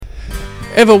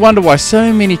Ever wonder why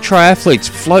so many triathletes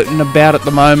floating about at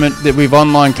the moment, that with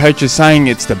online coaches saying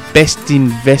it's the best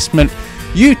investment?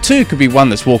 You too could be one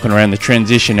that's walking around the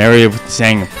transition area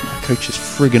saying, my coach is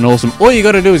friggin' awesome. All you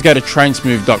got to do is go to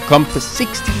trainsmooth.com for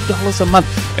 $60 a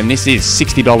month. And this is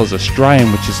 $60 Australian,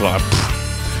 which is like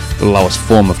the lowest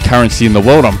form of currency in the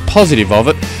world. I'm positive of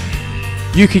it.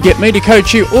 You could get me to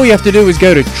coach you. All you have to do is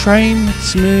go to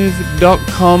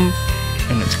trainsmooth.com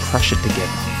and let's crush it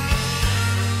together.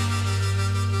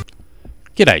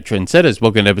 G'day trendsetters,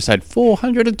 welcome to episode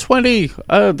 420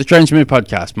 of the Trainsmooth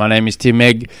podcast. My name is Tim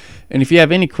Egg, and if you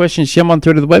have any questions, jump on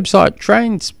through to the website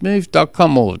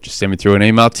trainsmooth.com or just send me through an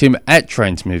email,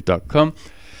 tim@trainsmooth.com.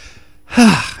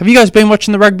 Have you guys been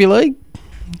watching the rugby league?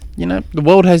 You know, the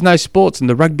world has no sports and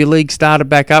the rugby league started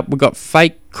back up. We've got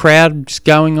fake crowds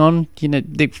going on, you know,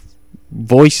 the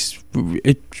voice,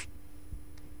 it's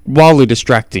wildly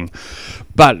distracting,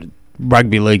 but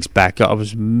rugby league's back. I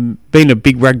was been a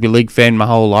big rugby league fan my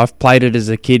whole life. Played it as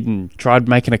a kid and tried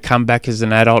making a comeback as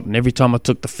an adult. And every time I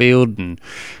took the field and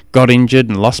got injured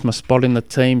and lost my spot in the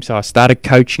team, so I started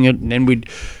coaching it. And then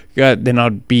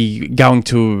I'd be going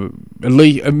to at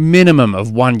least a minimum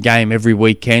of one game every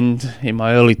weekend in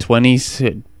my early 20s.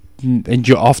 And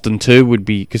often too would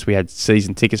be, because we had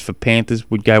season tickets for Panthers,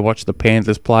 we'd go watch the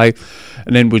Panthers play,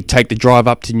 and then we'd take the drive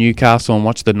up to Newcastle and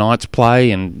watch the Knights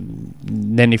play. And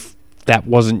then if that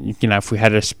wasn't, you know, if we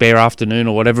had a spare afternoon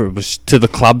or whatever, it was to the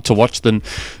club to watch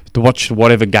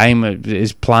whatever game it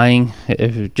is playing.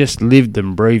 It just lived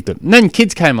and breathed it. And then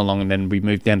kids came along, and then we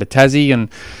moved down to Tassie, and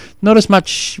not as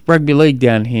much rugby league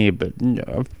down here, but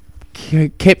I've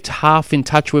kept half in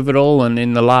touch with it all. And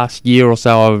in the last year or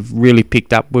so, I've really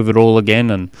picked up with it all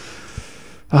again, and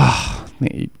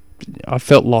I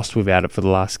felt lost without it for the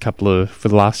last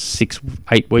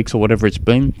 6-8 weeks or whatever it's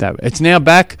been. It's now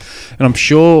back, and I'm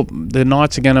sure the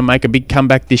Knights are going to make a big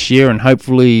comeback this year and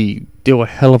hopefully do a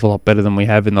hell of a lot better than we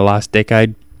have in the last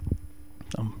decade.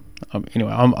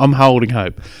 I'm holding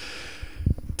hope.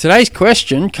 Today's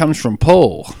question comes from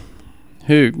Paul,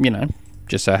 who, you know,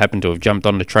 just so happened to have jumped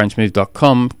onto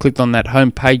trainsmooth.com, clicked on that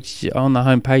homepage. On the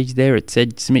homepage there, it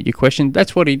said submit your question.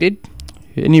 That's what he did,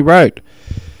 and he wrote,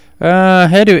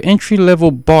 how do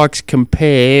entry-level bikes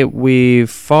compare with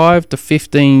 5 to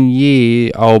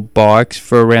 15-year-old bikes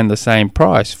for around the same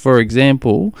price? For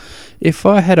example, if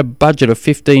I had a budget of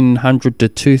 $1,500 to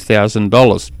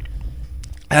 $2,000.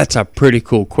 That's a pretty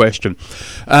cool question.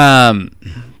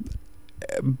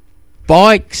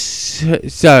 Bikes,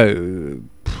 so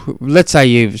let's say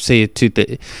you see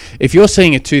if you're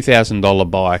seeing a $2,000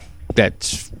 bike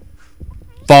that's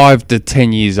 5 to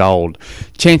 10 years old,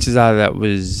 chances are that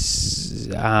was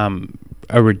a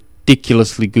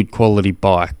ridiculoly good quality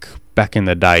bike back in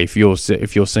the day. If you're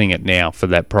seeing it now for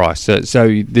that price, so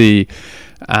the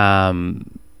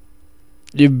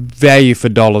value for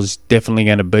dollars definitely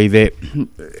going to be there.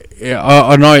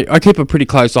 I keep a pretty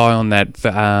close eye on that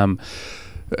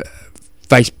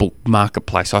Facebook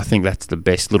Marketplace. I think that's the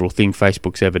best little thing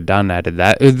Facebook's ever done out of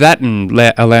that. That and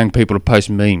allowing people to post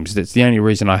memes. That's the only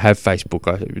reason I have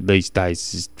Facebook these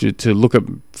days, is to look at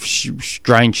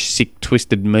strange, sick,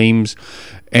 twisted memes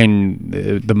and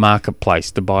the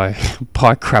Marketplace to buy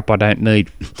crap I don't need.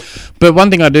 But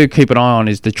one thing I do keep an eye on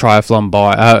is the triathlon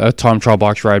bike, time trial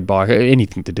bikes, road bike,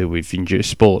 anything to do with endurance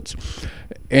sports.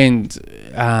 And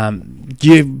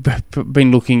you've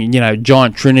been looking, you know,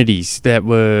 giant Trinities that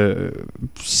were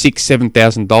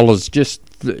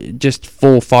 $6,000-7,000 just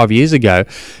 4 or 5 years ago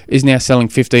is now selling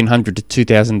 $1,500 to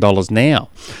 $2,000 now,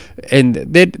 and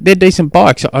they're decent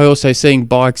bikes. I also seeing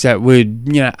bikes that were,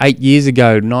 you know, 8 years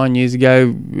ago, 9 years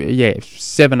ago,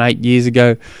 7-8 years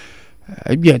ago,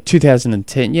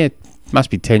 2010, must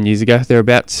be 10 years ago,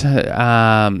 thereabouts.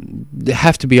 They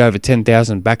have to be over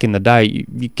 10,000 back in the day.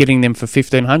 You're getting them for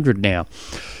 1,500 now.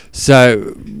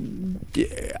 So,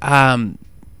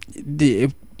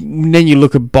 then you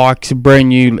look at bikes, brand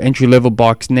new entry-level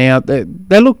bikes now.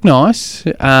 They look nice.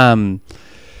 You've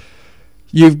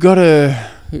got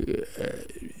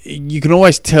you can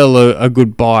always tell a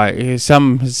good buy.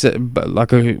 Some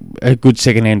like a good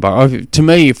second-hand bike. To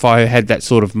me, if I had that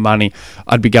sort of money,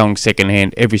 I'd be going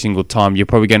second-hand every single time. You're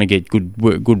probably going to get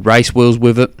good race wheels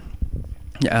with it.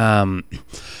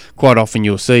 Quite often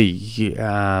you'll see for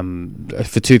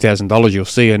 $2,000 you'll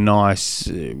see a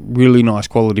really nice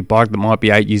quality bike that might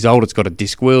be 8 years old. It's got a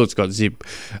disc wheel, it's got zip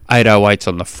 808s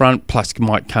on the front, plus it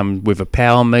might come with a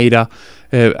power meter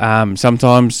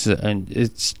sometimes, and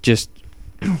it's just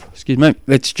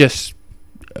it's just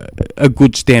a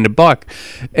good standard bike.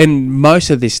 And most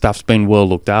of this stuff's been well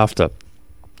looked after,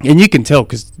 and you can tell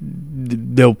because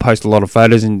they'll post a lot of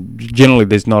photos, and generally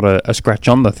there's not a scratch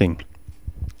on the thing.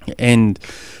 and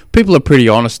people are pretty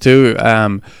honest too.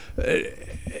 And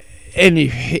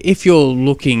if you're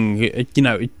looking,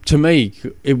 to me,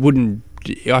 it wouldn't.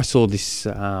 I saw this.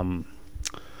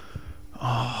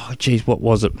 What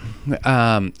was it?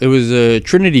 It was a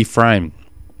Trinity frame,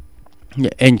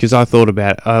 and because I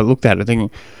looked at it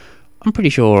thinking, I'm pretty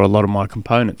sure a lot of my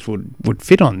components would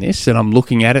fit on this, and I'm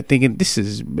looking at it thinking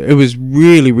it was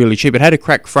really, really cheap. It had a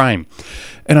cracked frame,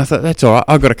 and I thought, that's all right.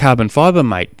 I got a carbon fibre,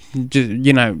 mate. Just,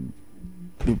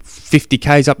 50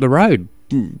 k's up the road.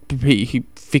 He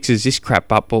fixes this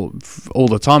crap up all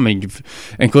the time, and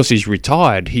of course he's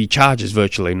retired. He charges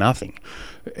virtually nothing.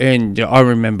 And I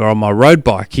remember on my road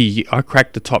bike, I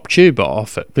cracked the top tube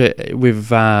off it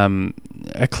with a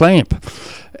clamp,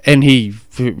 and he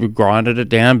grinded it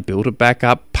down, built it back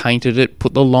up, painted it,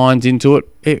 put the lines into it.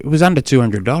 It was under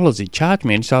 $200 he charged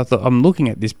me, and so I thought, I'm looking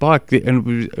at this bike,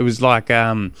 and it was like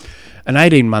an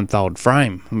 18-month-old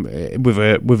frame with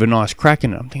a nice crack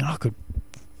in it. I'm thinking I could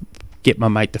get my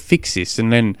mate to fix this,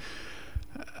 and then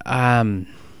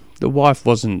the wife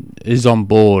wasn't as on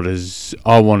board as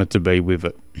I wanted to be with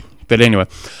it. But anyway,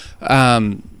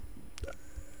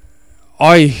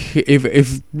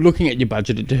 if looking at your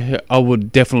budget, I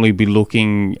would definitely be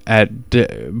looking at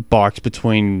bikes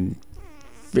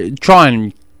try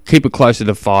and keep it closer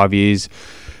to 5 years,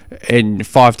 and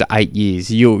 5 to 8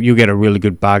 years. You'll get a really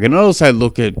good bargain. And also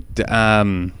look at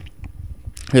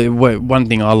one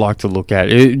thing I like to look at,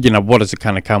 what does it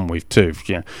kind of come with too?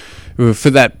 For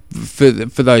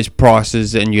those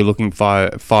prices, and you're looking for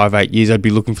 5-8 years, I'd be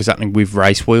looking for something with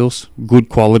race wheels, good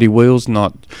quality wheels,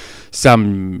 not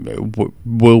some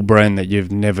wheel brand that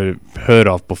you've never heard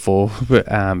of before.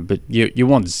 But you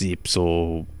want Zips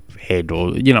or Head,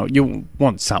 or you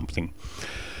want something,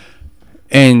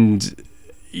 and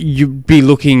you'd be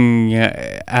looking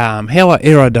how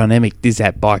aerodynamic is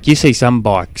that bike. You see some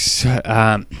bikes.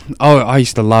 I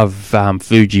used to love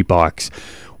Fuji bikes.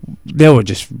 They were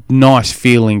just nice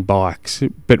feeling bikes,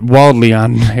 but wildly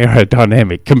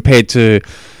unaerodynamic compared to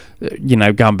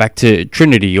going back to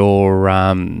Trinity or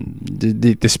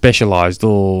the Specialized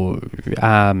or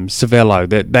Cervelo.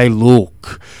 That they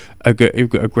look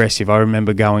aggressive. I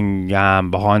remember going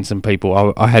behind some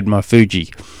people. I had my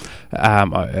Fuji.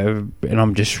 And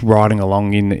I'm just riding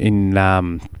along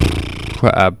in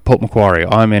Port Macquarie.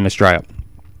 I'm in Australia,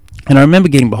 and I remember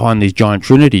getting behind these giant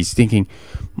Trinities, thinking,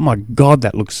 "Oh my God,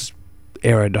 that looks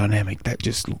aerodynamic. That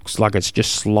just looks like it's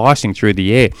just slicing through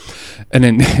the air." And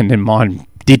then mine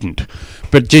didn't.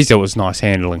 But geez, that was nice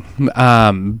handling.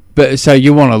 But so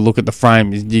you want to look at the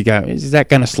frame. You go, is that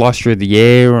going to slice through the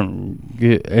air?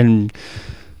 And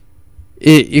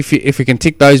if you can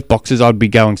tick those boxes, I'd be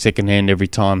going second hand every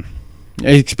time.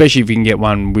 Especially if you can get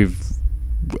one with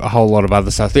a whole lot of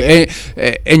other stuff,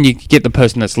 and you get the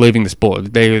person that's leaving the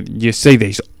sport. You see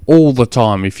these all the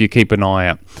time if you keep an eye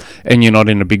out, and you're not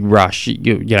in a big rush.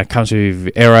 It comes with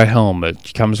aero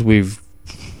helmet, comes with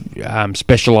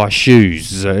specialized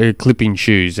shoes, clipping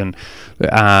shoes, and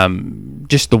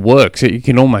just the works. You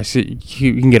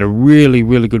can get a really,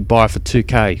 really good buy for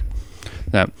 $2,000.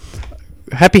 Now,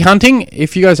 happy hunting.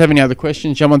 If you guys have any other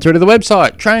questions, jump on through to the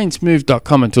website,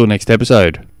 trainsmove.com. Until next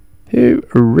episode.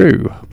 Hooroo.